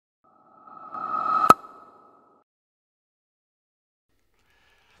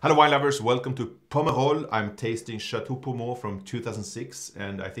Hello wine lovers, welcome to Pomerol. I'm tasting Château Pomeaux from 2006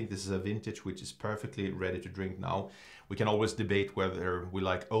 and I think this is a vintage which is perfectly ready to drink now. We can always debate whether we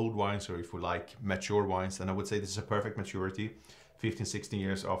like old wines or if we like mature wines, and I would say this is a perfect maturity, 15-16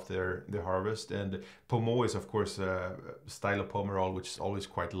 years after the harvest. And Pomeaux is of course a style of Pomerol which is always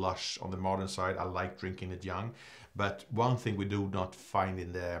quite lush on the modern side. I like drinking it young, but one thing we do not find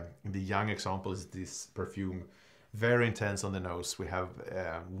in the young example is this perfume. Very intense on the nose. We have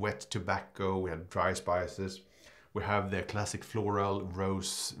wet tobacco, we have dry spices, we have the classic floral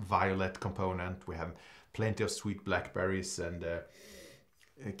rose violet component, we have plenty of sweet blackberries and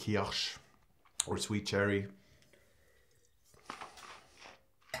kirsch or sweet cherry.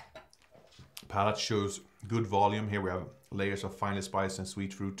 Palate shows good volume. Here we have layers of finely spiced and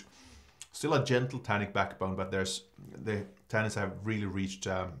sweet fruit. Still a gentle tannic backbone, but the tannins have really reached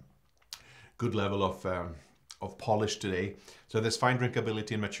good level of polish today. So there's fine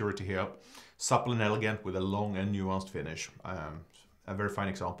drinkability and maturity here. Supple and elegant with a long and nuanced finish. A very fine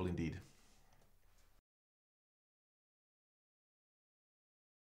example indeed.